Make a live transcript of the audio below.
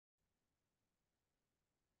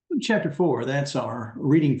Luke chapter 4, that's our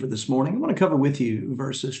reading for this morning. I want to cover with you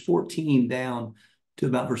verses 14 down to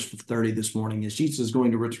about verse 30 this morning, as Jesus is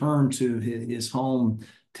going to return to his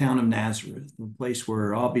hometown of Nazareth, a place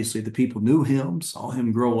where obviously the people knew him, saw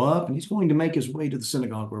him grow up, and he's going to make his way to the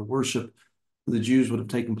synagogue where worship for the Jews would have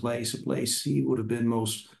taken place, a place he would have been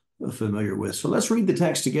most familiar with. So let's read the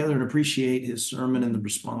text together and appreciate his sermon and the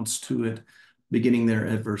response to it, beginning there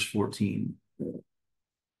at verse 14.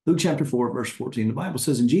 Luke chapter 4, verse 14, the Bible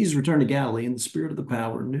says, "And Jesus returned to Galilee in the spirit of the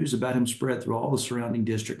power, and news about him spread through all the surrounding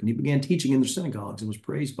district. And he began teaching in their synagogues and was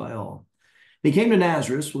praised by all. And he came to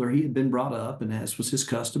Nazareth, where he had been brought up, and as was his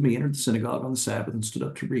custom, he entered the synagogue on the Sabbath and stood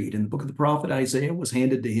up to read. And the book of the prophet Isaiah was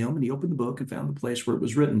handed to him, and he opened the book and found the place where it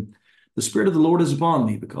was written, 'The Spirit of the Lord is upon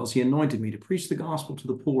me, because he anointed me to preach the gospel to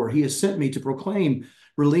the poor. He has sent me to proclaim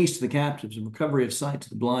release to the captives and recovery of sight to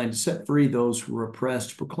the blind, to set free those who were oppressed,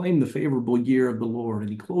 to proclaim the favorable year of the Lord.'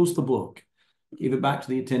 And he closed the book, gave it back to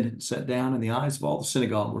the attendant, and sat down, and the eyes of all the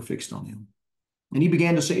synagogue were fixed on him. And he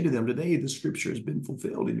began to say to them, 'Today the scripture has been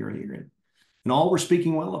fulfilled in your hearing.' And all were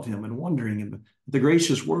speaking well of him and wondering at the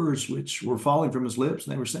gracious words which were falling from his lips.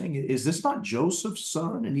 And they were saying, 'Is this not Joseph's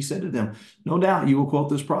son?' And he said to them, 'No doubt you will quote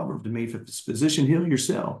this proverb to me, Physician, heal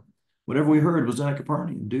yourself. Whatever we heard was done at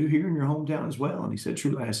Capernaum. Do here in your hometown as well.' And he said,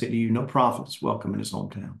 'Truly I say to you, no prophet is welcome in his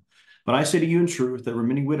hometown. But I say to you in truth, there were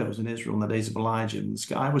many widows in Israel in the days of Elijah. And the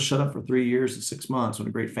sky was shut up for 3 years and 6 months when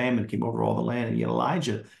a great famine came over all the land. And yet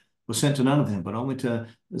Elijah was sent to none of them, but only to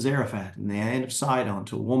Zarephath in the land of Sidon,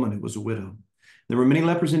 to a woman who was a widow. There were many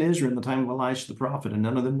lepers in Israel in the time of Elisha the prophet, and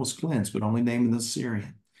none of them was cleansed, but only Naaman the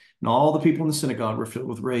Syrian. And all the people in the synagogue were filled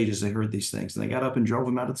with rage as they heard these things. And they got up and drove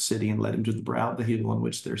him out of the city and led him to the brow of the hill on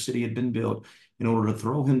which their city had been built, in order to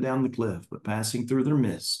throw him down the cliff. But passing through their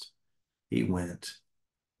midst, he went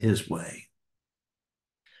his way."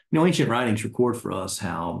 You know, ancient writings record for us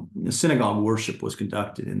how synagogue worship was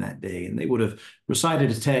conducted in that day, and they would have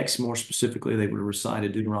recited a text. More specifically, they would have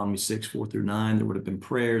recited Deuteronomy 6, 4 through 9. There would have been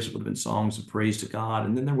prayers, there would have been songs of praise to God,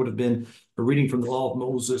 and then there would have been a reading from the law of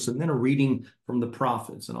Moses, and then a reading from the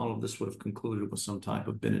prophets, and all of this would have concluded with some type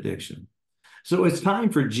of benediction. So it's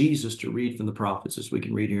time for Jesus to read from the prophets, as we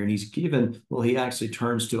can read here. And he actually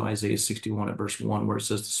turns to Isaiah 61 at verse 1, where it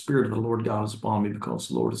says, "The Spirit of the Lord God is upon me, because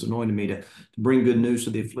the Lord has anointed me to bring good news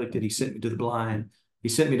to the afflicted. He sent me to the blind. He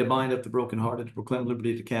sent me to bind up the brokenhearted, to proclaim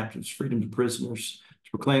liberty to captives, freedom to prisoners,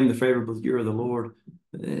 to proclaim the favorable year of the Lord,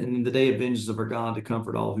 and in the day of vengeance of our God, to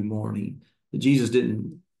comfort all who mourn." Jesus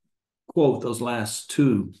didn't quote those last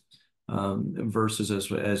two verses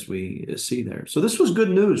as we see there. So this was good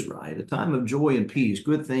news, right? A time of joy and peace.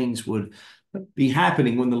 Good things would be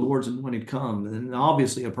happening when the Lord's anointed come. And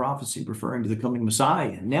obviously a prophecy referring to the coming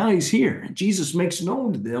Messiah. And now he's here. Jesus makes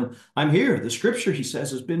known to them, "I'm here." The scripture, he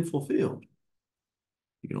says, has been fulfilled.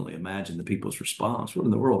 You can only imagine the people's response. What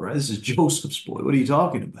in the world, right? This is Joseph's boy. What are you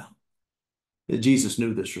talking about? Jesus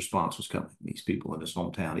knew this response was coming, these people in his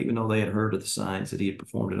hometown, even though they had heard of the signs that he had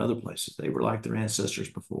performed in other places. They were like their ancestors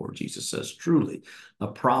before. Jesus says, truly, a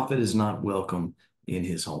prophet is not welcome in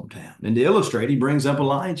his hometown. And to illustrate, he brings up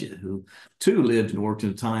Elijah, who too lived and worked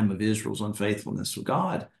in a time of Israel's unfaithfulness. So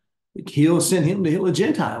God, he'll send him to heal a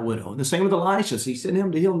Gentile widow. And the same with Elisha. He sent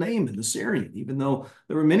him to heal Naaman, the Syrian, even though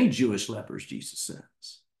there were many Jewish lepers, Jesus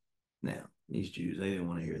says. Now, these Jews, they didn't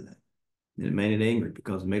want to hear that. It made them angry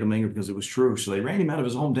because it was true. So they ran him out of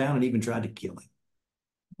his hometown and even tried to kill him.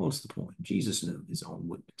 What's the point? Jesus knew his own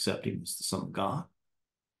wouldn't accept him as the Son of God.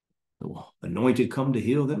 The anointed come to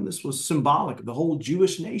heal them. This was symbolic of the whole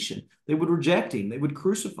Jewish nation. They would reject him. They would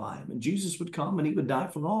crucify him. And Jesus would come and he would die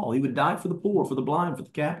for all. He would die for the poor, for the blind, for the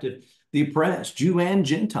captive, the oppressed, Jew and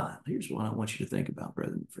Gentile. Here's what I want you to think about,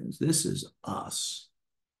 brethren and friends. This is us.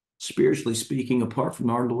 Spiritually speaking, apart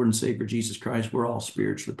from our Lord and Savior Jesus Christ, we're all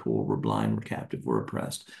spiritually poor, we're blind, we're captive, we're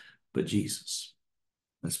oppressed. But Jesus,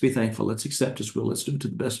 let's be thankful. Let's accept his will. Let's do it to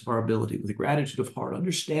the best of our ability with a gratitude of heart,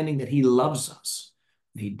 understanding that he loves us.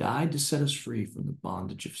 And he died to set us free from the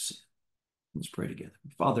bondage of sin. Let's pray together.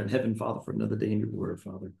 Father in heaven, Father, for another day in your word,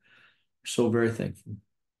 Father, we're so very thankful.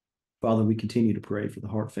 Father, we continue to pray for the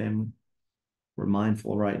Hart family. We're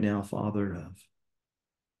mindful right now, Father, of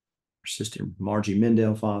our sister Margie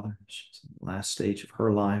Mendel, Father. She's in the last stage of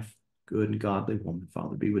her life. Good and godly woman.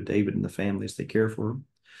 Father, be with David and the family as they care for him.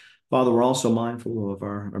 Father, we're also mindful of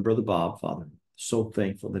our brother Bob, Father. So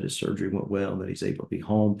thankful that his surgery went well, that he's able to be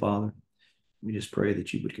home, Father. We just pray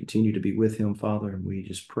that you would continue to be with him, Father, and we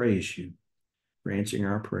just praise you for answering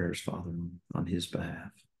our prayers, Father, on his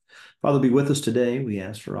behalf. Father, be with us today. We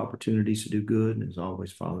ask for opportunities to do good. And as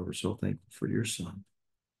always, Father, we're so thankful for your Son,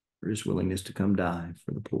 for his willingness to come die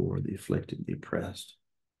for the poor, the afflicted, the oppressed.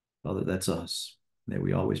 Father, that's us. May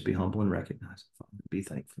we always be humble and recognize it, Father. be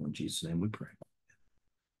thankful. In Jesus' name we pray.